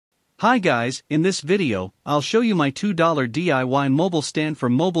Hi guys, in this video, I'll show you my $2 DIY mobile stand for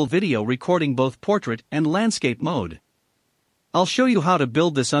mobile video recording both portrait and landscape mode. I'll show you how to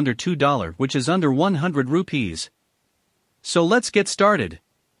build this under $2, which is under 100 rupees. So let's get started.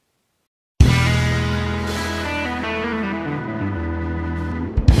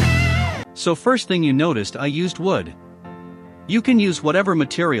 So first thing you noticed, I used wood. You can use whatever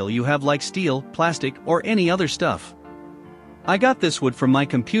material you have like steel, plastic, or any other stuff. I got this wood from my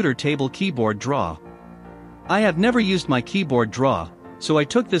computer table keyboard draw. I have never used my keyboard draw, so I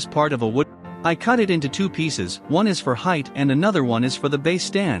took this part of a wood. I cut it into two pieces, one is for height and another one is for the base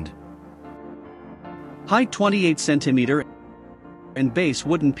stand. Height 28 cm and base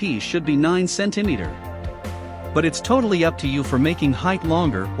wooden piece should be 9 cm. But it's totally up to you for making height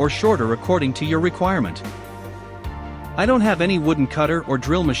longer or shorter according to your requirement. I don't have any wooden cutter or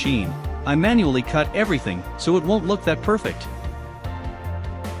drill machine. I manually cut everything, so it won't look that perfect.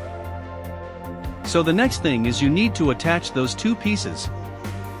 So the next thing is you need to attach those two pieces.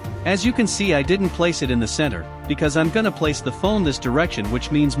 As you can see, I didn't place it in the center, because I'm gonna place the phone this direction, which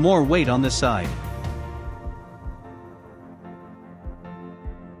means more weight on this side.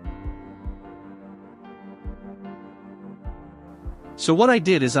 So what I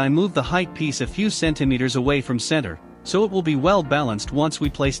did is I moved the height piece a few centimeters away from center, so it will be well balanced once we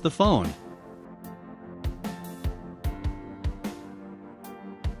place the phone.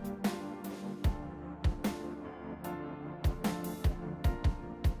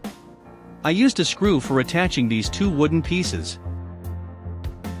 I used a screw for attaching these two wooden pieces.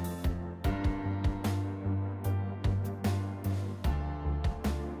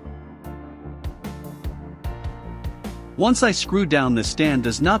 Once I screw down, the stand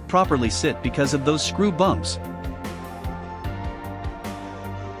does not properly sit because of those screw bumps.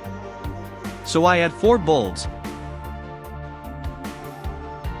 So I add 4 bolts.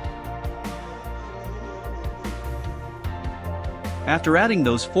 After adding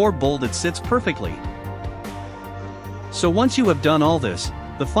those 4 bolts, it sits perfectly. So once you have done all this,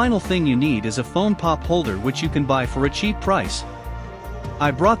 the final thing you need is a phone pop holder, which you can buy for a cheap price. I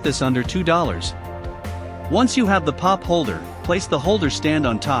brought this under $2. Once you have the pop holder, place the holder stand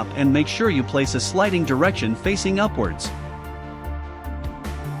on top and make sure you place a sliding direction facing upwards.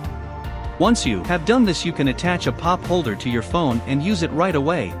 Once you have done this, you can attach a pop holder to your phone and use it right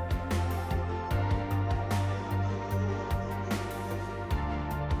away.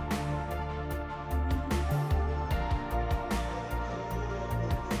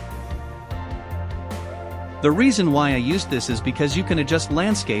 The reason why I used this is because you can adjust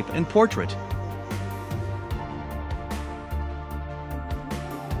landscape and portrait.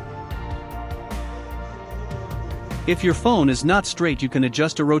 If your phone is not straight, you can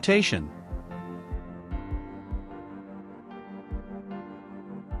adjust a rotation.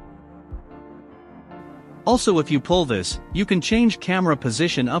 Also, if you pull this, you can change camera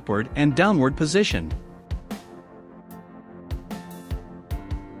position upward and downward position.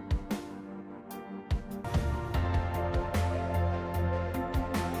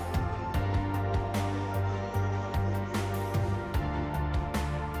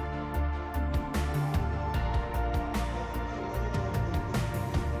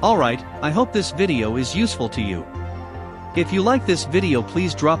 Alright, I hope this video is useful to you. If you like this video,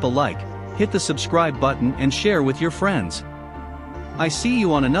 please drop a like, hit the subscribe button and share with your friends. I see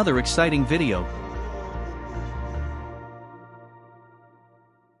you on another exciting video.